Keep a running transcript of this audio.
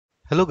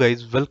Hello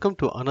guys, welcome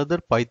to another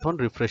Python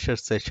refresher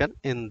session.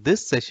 In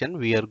this session,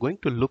 we are going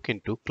to look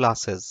into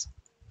classes.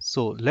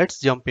 So let's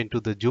jump into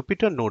the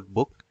Jupyter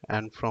notebook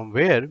and from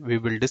where we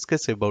will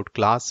discuss about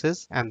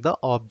classes and the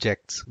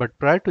objects. But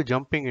prior to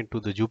jumping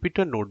into the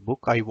Jupyter notebook,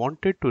 I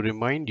wanted to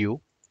remind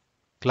you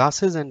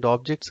classes and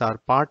objects are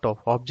part of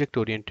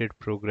object-oriented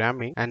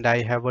programming and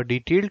I have a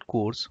detailed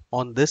course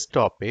on this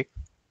topic,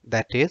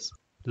 that is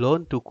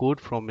Learn to Code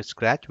from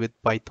Scratch with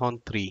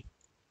Python 3.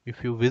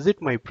 If you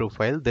visit my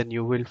profile, then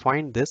you will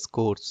find this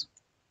course.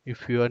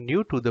 If you are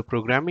new to the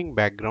programming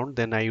background,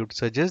 then I would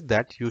suggest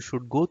that you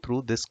should go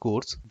through this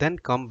course, then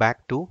come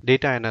back to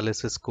data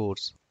analysis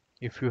course.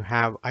 If you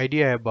have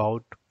idea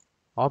about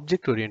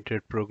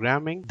object-oriented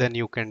programming, then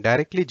you can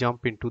directly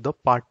jump into the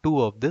part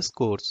 2 of this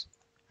course.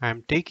 I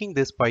am taking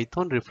this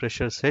Python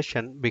refresher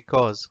session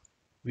because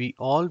we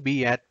all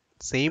be at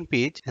same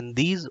page and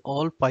these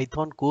all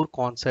Python core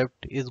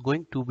concept is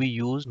going to be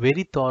used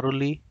very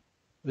thoroughly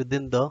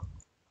within the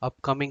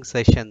upcoming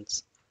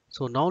sessions.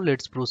 So now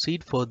let's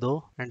proceed further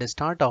and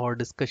start our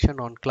discussion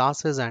on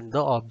classes and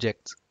the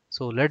objects.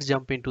 So let's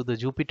jump into the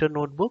Jupyter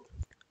notebook.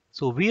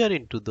 So we are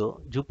into the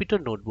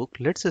Jupyter notebook.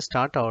 Let's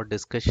start our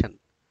discussion.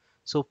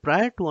 So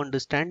prior to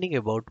understanding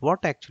about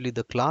what actually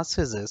the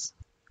classes is,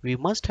 we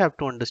must have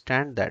to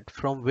understand that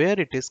from where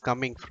it is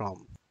coming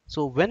from.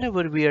 So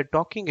whenever we are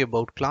talking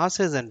about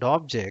classes and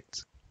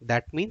objects,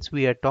 that means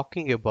we are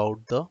talking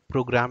about the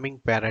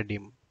programming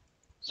paradigm.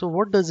 So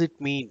what does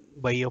it mean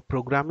by a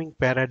programming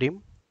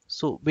paradigm?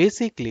 So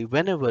basically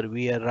whenever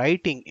we are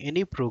writing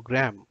any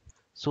program,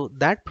 so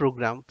that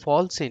program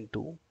falls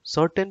into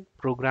certain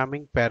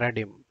programming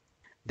paradigm.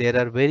 There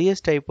are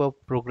various type of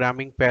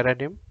programming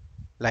paradigm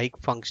like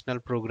functional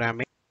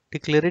programming,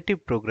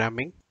 declarative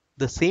programming.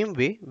 The same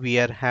way we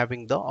are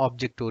having the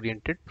object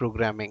oriented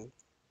programming.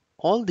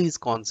 All these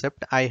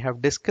concepts I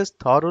have discussed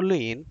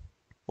thoroughly in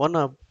one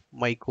of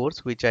my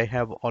course which I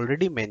have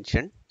already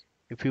mentioned.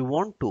 If you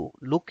want to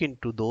look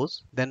into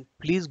those, then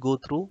please go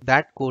through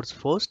that course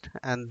first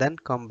and then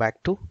come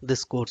back to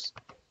this course.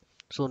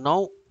 So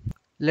now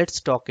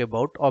let's talk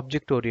about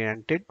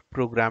object-oriented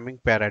programming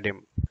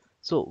paradigm.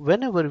 So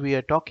whenever we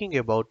are talking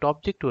about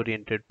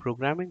object-oriented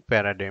programming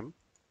paradigm,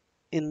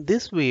 in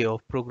this way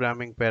of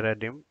programming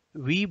paradigm,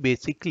 we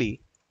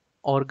basically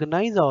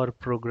organize our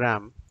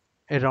program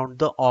around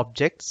the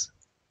objects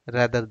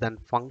rather than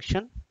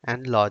function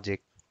and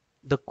logic.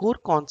 The core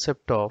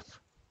concept of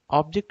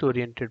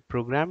object-oriented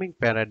programming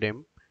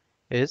paradigm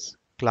is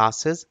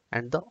classes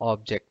and the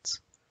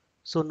objects.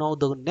 So now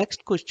the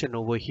next question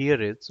over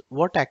here is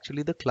what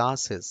actually the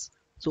class is.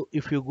 So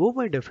if you go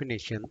by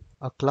definition,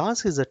 a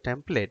class is a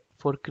template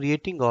for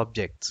creating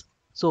objects.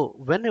 So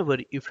whenever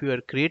if you are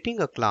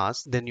creating a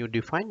class, then you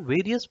define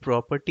various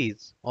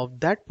properties of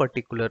that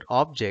particular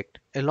object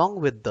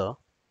along with the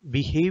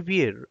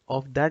behavior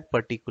of that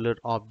particular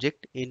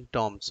object in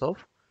terms of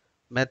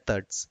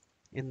methods.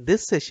 In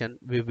this session,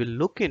 we will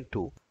look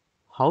into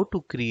how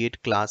to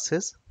create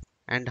classes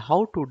and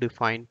how to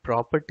define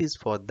properties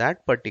for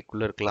that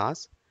particular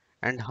class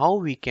and how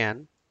we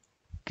can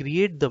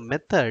create the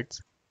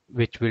methods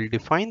which will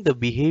define the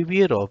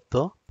behavior of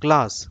the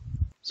class.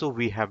 So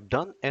we have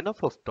done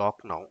enough of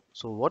talk now.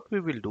 So what we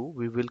will do,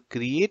 we will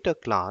create a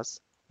class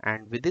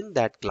and within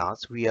that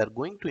class we are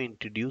going to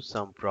introduce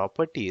some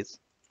properties.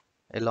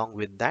 Along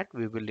with that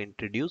we will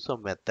introduce a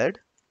method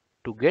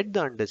to get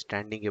the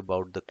understanding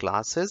about the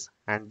classes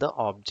and the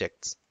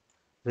objects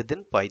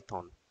within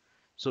Python.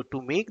 So to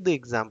make the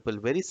example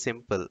very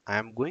simple, I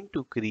am going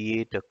to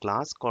create a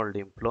class called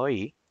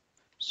employee.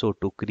 So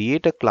to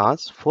create a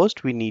class,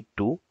 first we need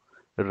to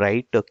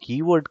write a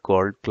keyword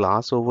called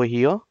class over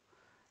here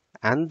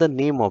and the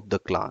name of the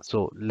class.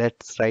 So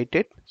let's write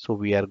it. So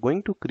we are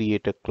going to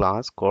create a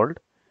class called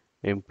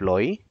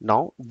employee.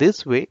 Now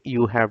this way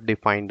you have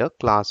defined a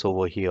class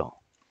over here.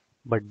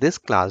 But this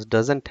class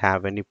doesn't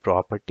have any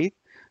property.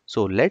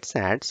 So let's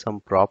add some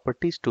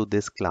properties to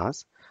this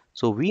class.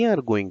 So we are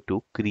going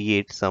to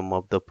create some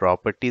of the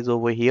properties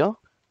over here.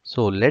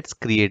 So let's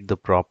create the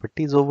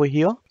properties over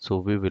here. So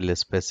we will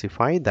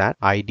specify that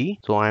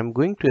ID. So I'm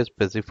going to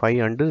specify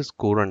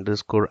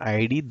underscore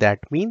ID. That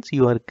means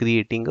you are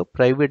creating a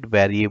private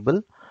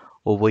variable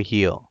over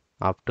here.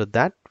 After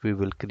that, we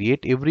will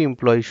create every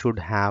employee should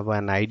have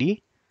an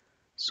ID.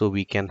 So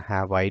we can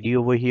have ID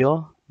over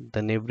here.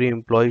 Then every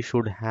employee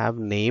should have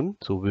name.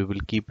 So we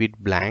will keep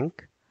it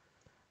blank.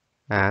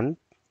 And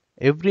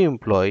every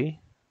employee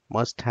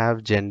must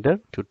have gender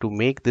to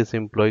make this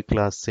employee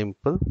class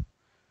simple.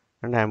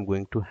 And I'm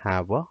going to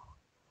have a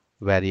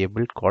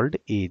variable called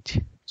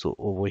age. So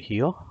over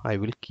here I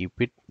will keep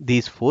it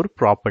these four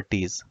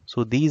properties.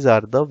 So these are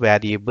the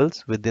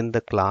variables within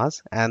the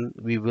class and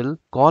we will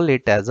call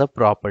it as a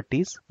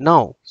properties.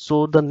 Now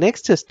so the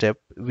next step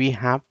we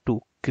have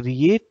to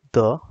create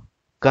the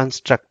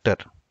constructor.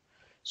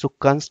 So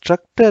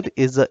constructor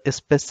is a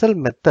special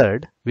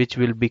method which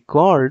will be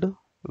called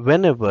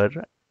whenever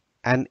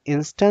an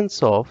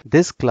instance of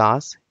this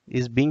class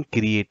is being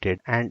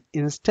created, and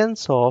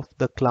instance of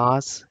the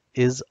class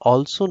is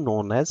also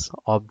known as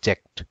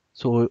object.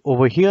 So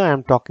over here I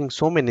am talking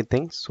so many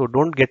things, so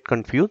don't get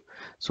confused.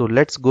 So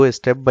let's go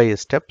step by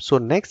step. So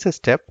next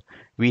step,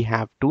 we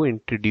have to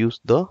introduce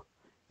the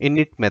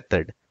init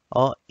method.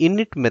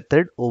 Init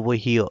method over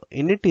here.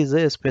 Init is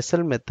a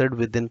special method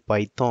within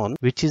Python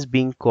which is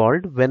being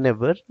called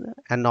whenever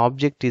an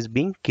object is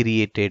being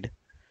created.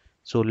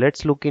 So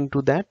let's look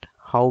into that,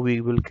 how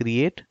we will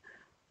create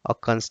a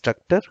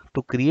constructor.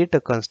 To create a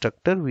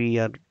constructor, we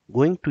are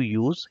going to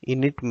use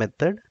init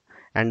method,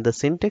 and the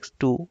syntax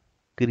to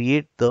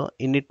create the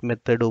init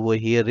method over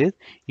here is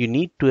you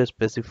need to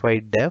specify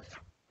def,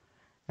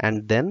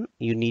 and then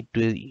you need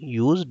to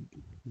use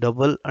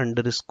double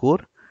underscore,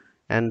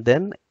 and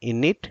then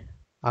init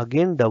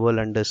again double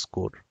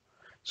underscore.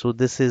 So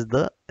this is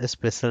the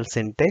special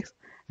syntax,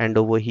 and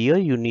over here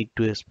you need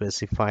to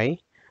specify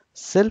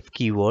self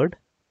keyword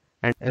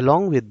and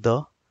along with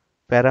the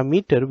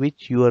parameter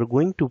which you are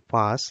going to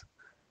pass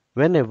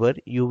whenever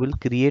you will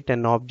create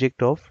an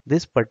object of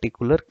this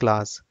particular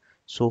class.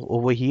 So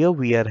over here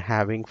we are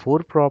having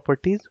four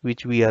properties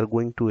which we are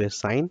going to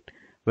assign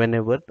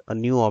whenever a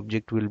new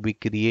object will be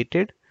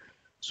created.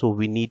 So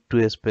we need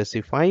to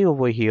specify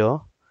over here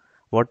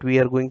what we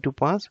are going to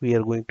pass. We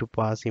are going to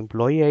pass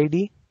employee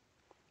ID,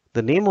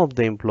 the name of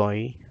the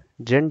employee,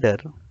 gender,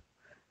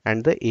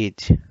 and the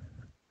age.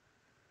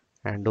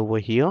 And over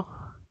here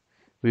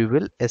we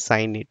will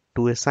assign it.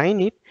 To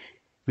assign it,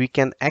 we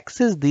can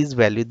access these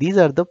values. These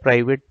are the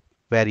private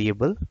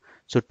variable.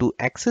 So to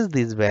access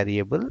this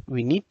variable,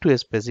 we need to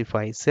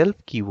specify self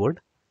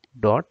keyword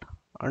dot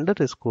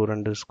underscore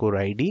underscore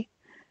id,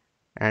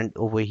 and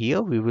over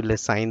here we will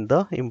assign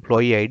the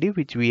employee id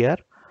which we are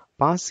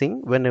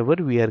passing whenever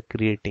we are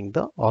creating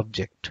the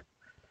object.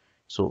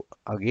 So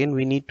again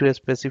we need to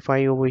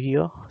specify over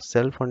here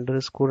self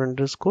underscore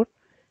underscore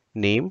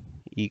name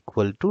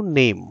equal to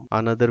name.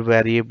 Another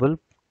variable,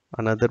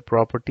 another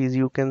properties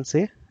you can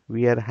say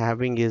we are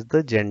having is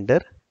the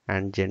gender,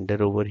 and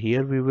gender over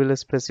here we will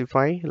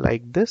specify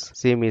like this.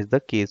 Same is the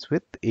case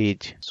with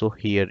age. So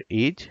here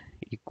age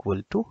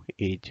equal to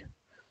age.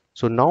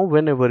 So now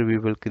whenever we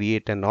will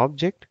create an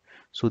object,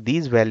 so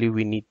these value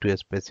we need to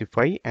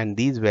specify, and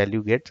these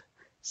value get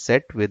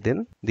set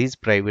within these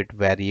private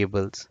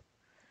variables.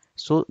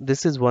 So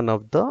this is one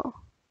of the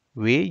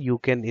way you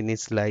can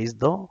initialize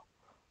the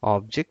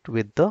object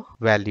with the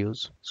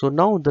values. So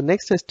now the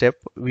next step,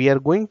 we are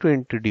going to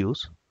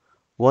introduce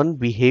one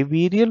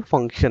behavioral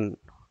function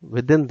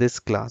within this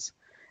class,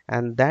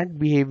 and that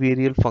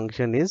behavioral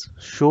function is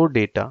show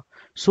data.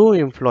 So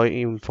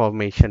employee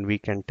information we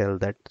can tell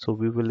that. So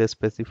we will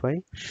specify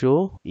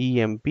show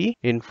emp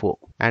info,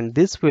 and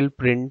this will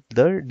print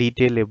the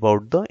detail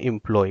about the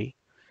employee.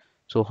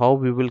 So how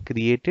we will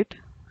create it?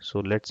 So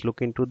let's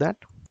look into that.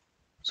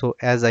 So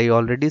as I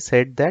already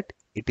said that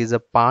it is a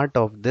part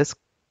of this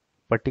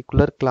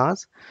particular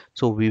class,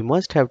 so we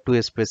must have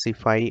to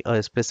specify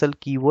a special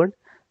keyword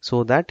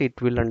so that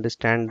it will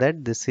understand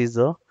that this is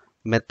a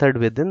method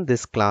within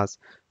this class.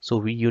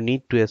 So you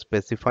need to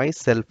specify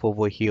self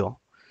over here,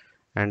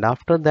 and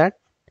after that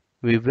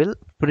we will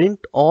print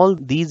all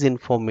these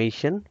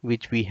information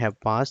which we have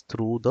passed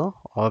through the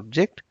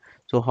object.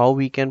 So how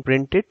we can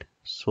print it?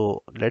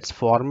 So let's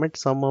format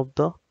some of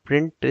the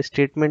print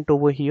statement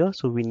over here.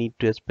 So we need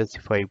to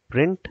specify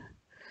print.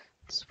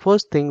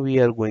 First thing we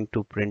are going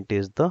to print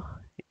is the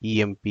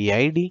emp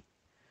id.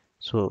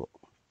 So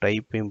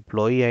type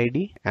employee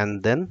id,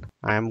 and then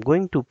I am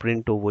going to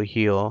print over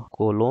here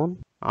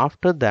colon.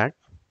 After that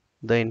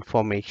the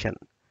information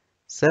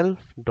self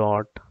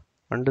dot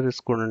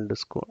underscore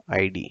underscore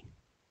id.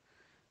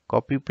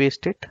 Copy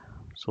paste it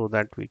so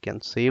that we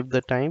can save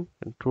the time.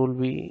 Control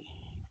V,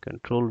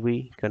 Control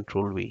V,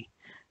 Control V.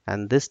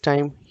 And this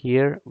time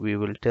here we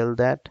will tell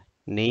that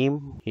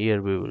name,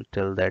 here we will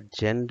tell that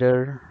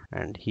gender,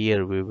 and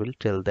here we will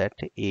tell that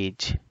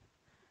age,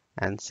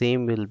 and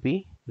same will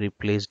be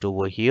replaced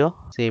over here.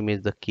 Same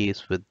is the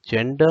case with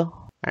gender,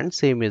 and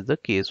same is the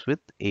case with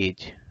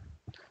age.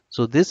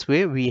 So this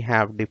way we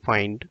have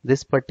defined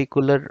this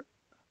particular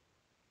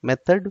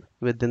method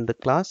within the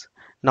class.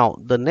 Now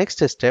the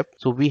next step,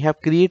 so we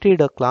have created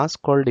a class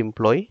called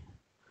employee.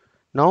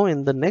 Now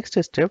in the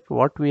next step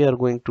what we are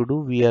going to do,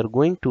 we are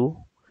going to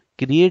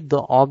create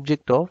the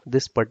object of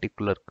this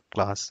particular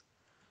class.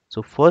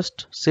 So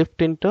first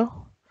shift enter,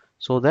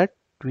 so that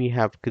we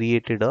have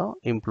created a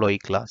employee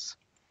class.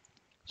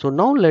 So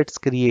now let's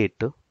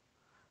create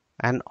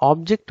an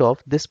object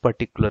of this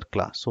particular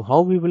class. So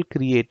how we will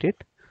create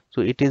it?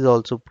 So it is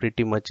also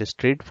pretty much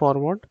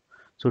straightforward.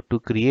 So to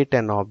create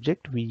an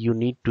object, you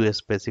need to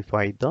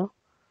specify the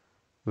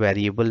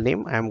variable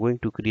name. I am going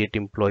to create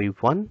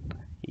employee1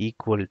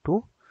 equal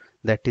to,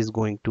 that is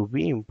going to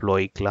be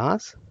employee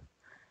class.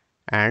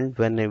 And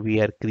when we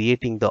are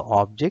creating the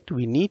object,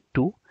 we need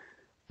to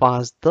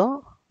pass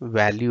the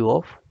value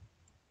of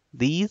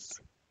these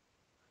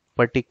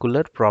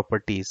particular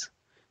properties.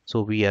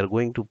 So we are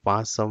going to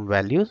pass some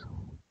values.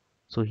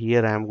 So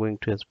here I am going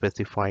to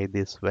specify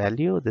this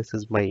value. This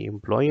is my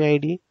employee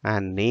ID,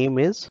 and name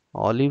is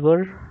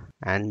Oliver,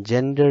 and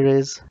gender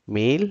is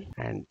male,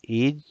 and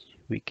age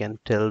we can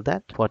tell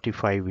that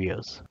 45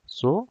 years.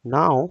 So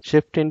now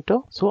shift enter.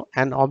 So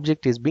an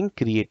object is being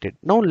created.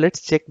 Now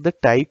let's check the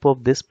type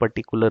of this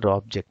particular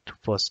object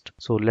first.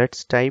 So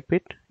let's type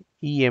it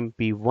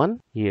emp1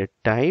 here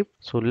type.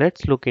 So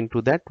let's look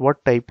into that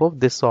what type of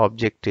this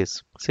object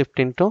is. Shift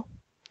enter.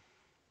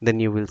 Then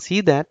you will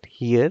see that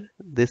here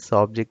this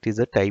object is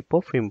a type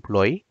of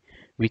employee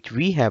which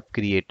we have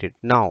created.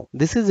 Now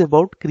this is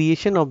about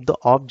creation of the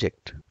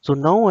object. So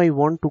now I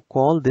want to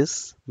call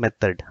this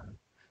method.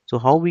 So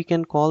how we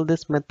can call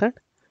this method?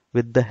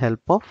 With the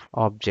help of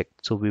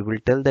object. So we will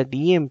tell that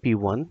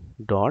emp1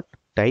 dot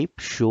type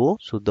show.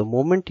 So the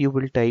moment you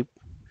will type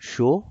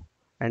show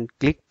and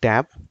click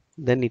tab,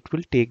 then it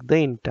will take the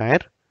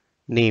entire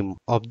name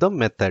of the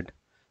method.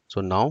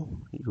 So now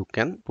you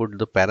can put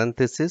the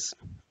parenthesis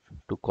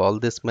to call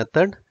this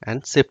method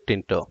and shift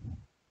enter.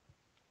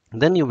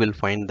 Then you will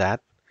find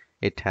that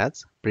it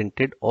has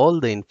printed all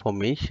the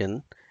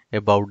information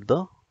about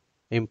the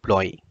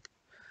employee.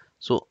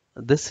 So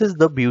this is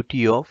the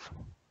beauty of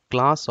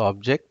class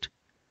object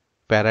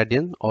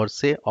paradigm, or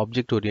say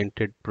object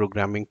oriented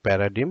programming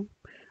paradigm,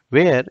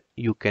 where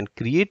you can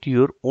create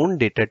your own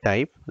data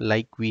type,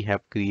 like we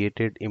have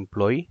created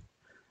employee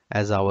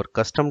as our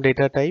custom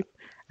data type,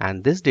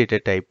 and this data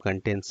type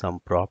contains some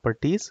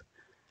properties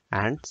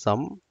and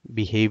some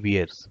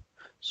behaviors.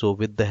 So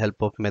with the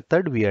help of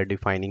method we are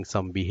defining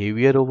some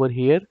behavior over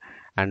here,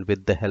 and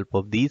with the help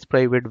of these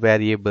private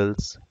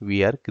variables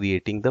we are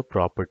creating the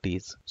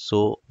properties.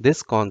 So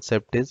this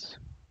concept is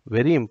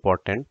very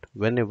important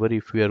whenever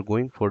if we are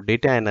going for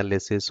data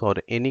analysis or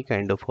any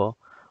kind of a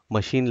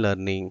machine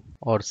learning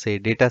or say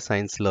data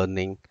science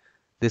learning.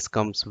 This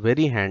comes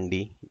very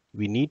handy.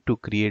 We need to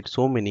create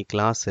so many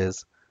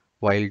classes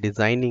while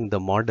designing the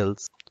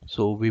models.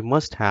 So we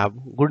must have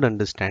good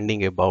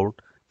understanding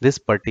about this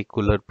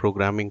particular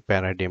programming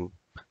paradigm.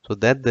 So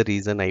that's the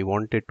reason I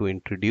wanted to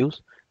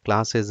introduce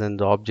classes and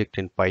the object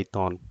in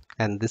Python.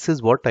 And this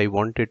is what I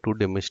wanted to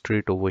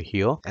demonstrate over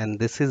here. And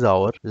this is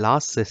our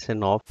last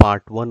session of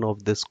part 1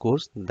 of this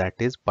course, that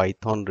is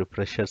Python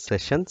refresher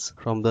sessions.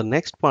 From the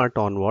next part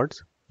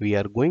onwards, we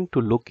are going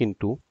to look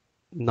into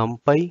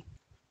NumPy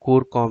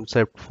core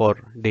concept for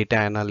data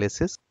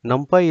analysis.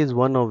 NumPy is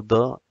one of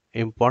the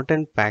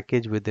important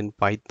package within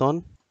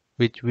Python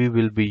which we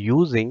will be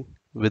using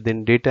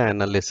within data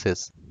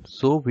analysis.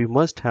 So we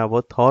must have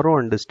a thorough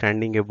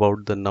understanding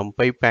about the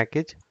NumPy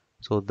package.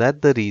 So that's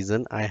the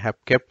reason I have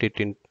kept it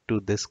into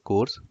this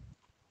course.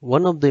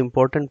 One of the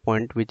important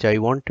point which I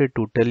wanted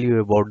to tell you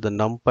about the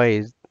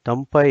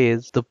NumPy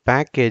is the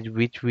package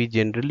which we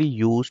generally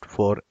used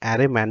for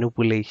array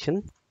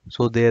manipulation.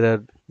 So there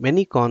are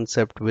many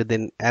concepts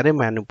within array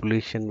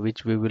manipulation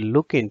which we will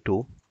look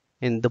into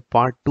in the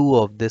part 2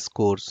 of this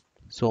course.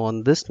 So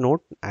on this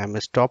note, I am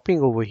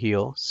stopping over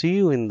here. See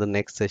you in the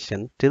next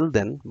session. Till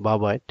then, bye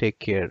bye. Take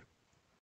care.